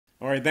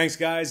right, thanks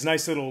guys.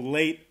 Nice little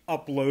late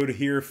upload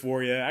here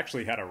for you.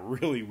 Actually had a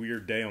really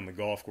weird day on the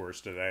golf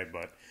course today,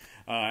 but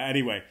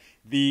anyway,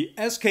 the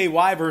SK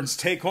Wyverns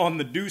take on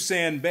the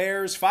Doosan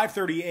Bears,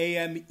 5:30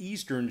 a.m.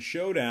 Eastern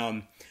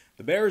showdown.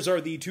 The Bears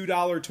are the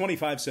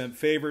 $2.25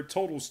 favorite,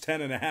 totals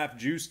 10.5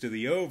 juice to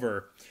the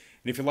over.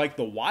 And if you like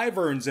the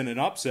Wyverns in an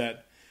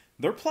upset,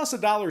 they're plus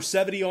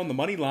 $1.70 on the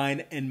money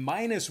line and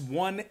minus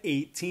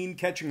 118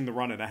 catching the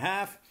run and a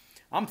half.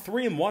 I'm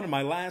 3-1 in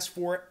my last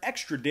 4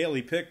 extra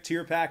daily pick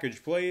tier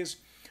package plays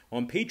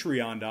on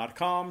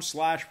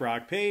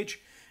patreon.com/BrockPage.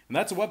 And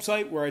that's a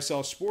website where I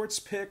sell sports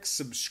pick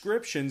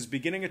subscriptions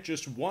beginning at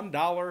just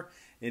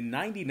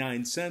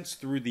 $1.99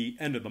 through the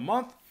end of the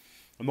month.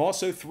 I'm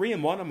also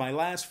 3-1 in my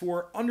last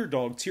 4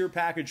 Underdog tier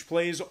package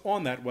plays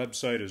on that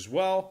website as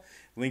well.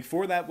 Link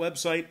for that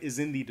website is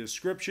in the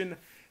description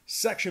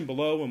section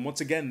below. And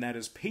once again, that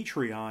is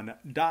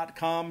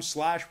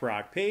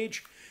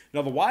patreon.com/BrockPage.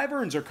 Now, the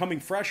Wyverns are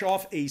coming fresh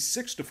off a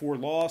 6-4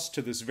 loss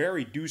to this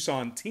very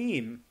Doosan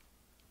team.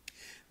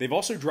 They've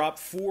also dropped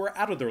 4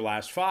 out of their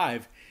last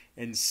 5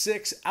 and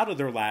 6 out of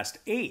their last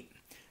 8.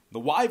 The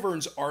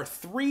Wyverns are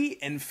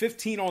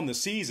 3-15 on the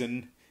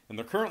season, and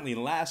they're currently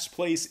in last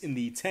place in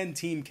the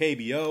 10-team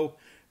KBO.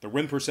 Their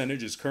win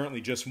percentage is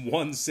currently just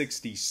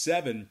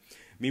 167.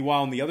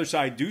 Meanwhile, on the other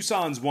side,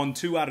 Doosan's won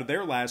 2 out of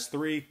their last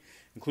 3,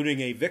 including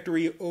a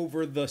victory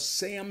over the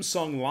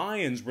Samsung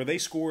Lions, where they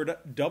scored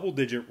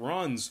double-digit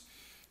runs.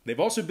 They've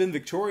also been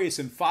victorious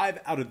in 5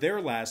 out of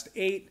their last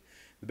 8.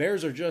 The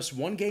Bears are just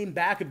 1 game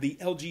back of the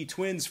LG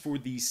Twins for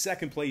the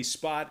second-place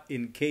spot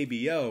in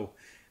KBO.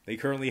 They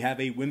currently have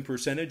a win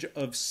percentage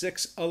of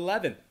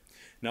 .611.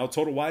 Now,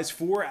 total-wise,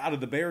 4 out of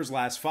the Bears'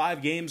 last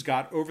 5 games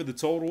got over the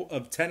total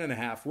of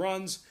 10.5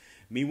 runs.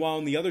 Meanwhile,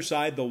 on the other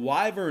side, the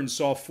Wyverns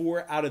saw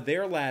 4 out of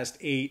their last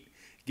 8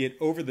 get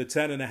over the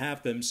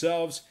 10.5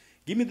 themselves.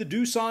 Give me the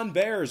Doosan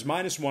Bears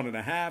minus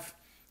 1.5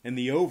 and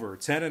the over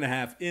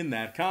 10.5 in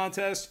that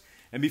contest.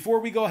 And before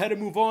we go ahead and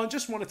move on,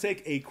 just want to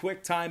take a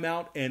quick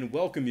timeout and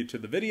welcome you to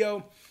the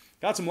video.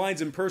 Got some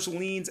lines and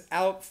purslines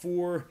out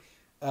for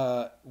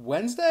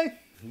Wednesday's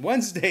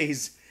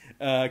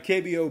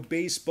KBO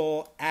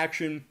baseball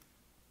action.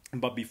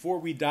 But before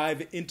we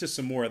dive into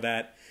some more of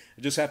that,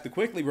 I just have to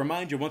quickly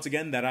remind you once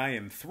again that I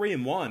am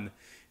 3-1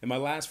 in my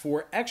last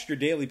 4 extra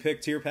daily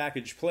pick tier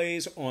package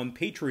plays on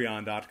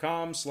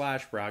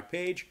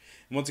patreon.com/BrockPage.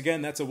 And once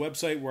again, that's a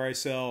website where I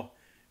sell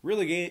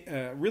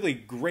really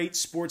great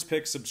sports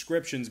pick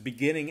subscriptions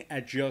beginning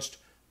at just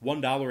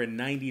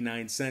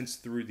 $1.99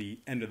 through the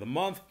end of the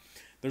month.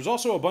 There's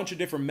also a bunch of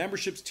different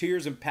memberships,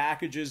 tiers, and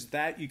packages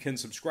that you can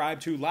subscribe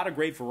to. A lot of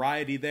great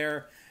variety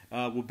there.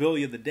 We'll bill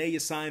you the day you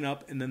sign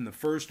up and then the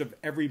first of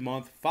every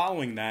month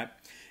following that.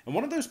 And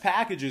one of those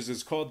packages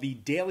is called the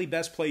Daily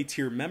Best Play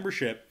Tier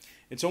Membership.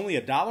 It's only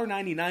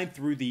 $1.99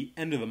 through the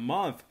end of the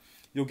month.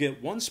 You'll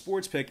get 1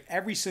 sports pick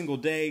every single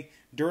day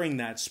during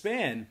that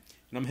span.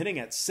 And I'm hitting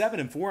at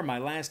 7-4 in my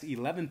last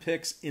 11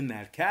 picks in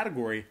that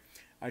category.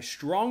 I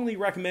strongly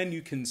recommend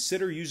you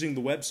consider using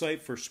the website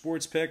for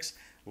sports picks.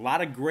 A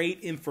lot of great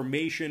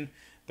information.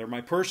 They're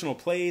my personal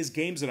plays,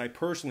 games that I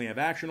personally have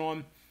action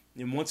on.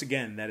 And once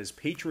again, that is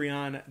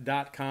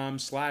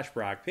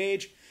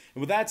patreon.com/BrockPage. And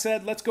with that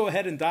said, let's go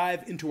ahead and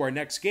dive into our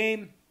next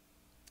game.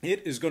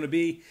 It is going to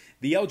be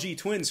the LG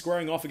Twins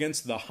squaring off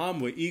against the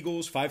Hamwa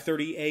Eagles,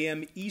 5:30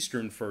 a.m.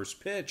 Eastern first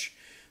pitch.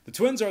 The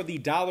Twins are the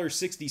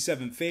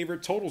 $1.67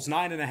 favorite, totals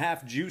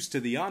 9.5 juice to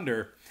the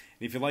under.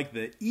 And if you like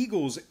the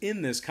Eagles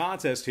in this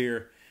contest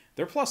here,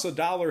 they're plus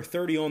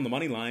 $1.30 on the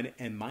money line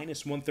and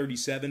minus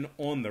 137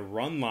 on the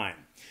run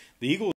line. The Eagles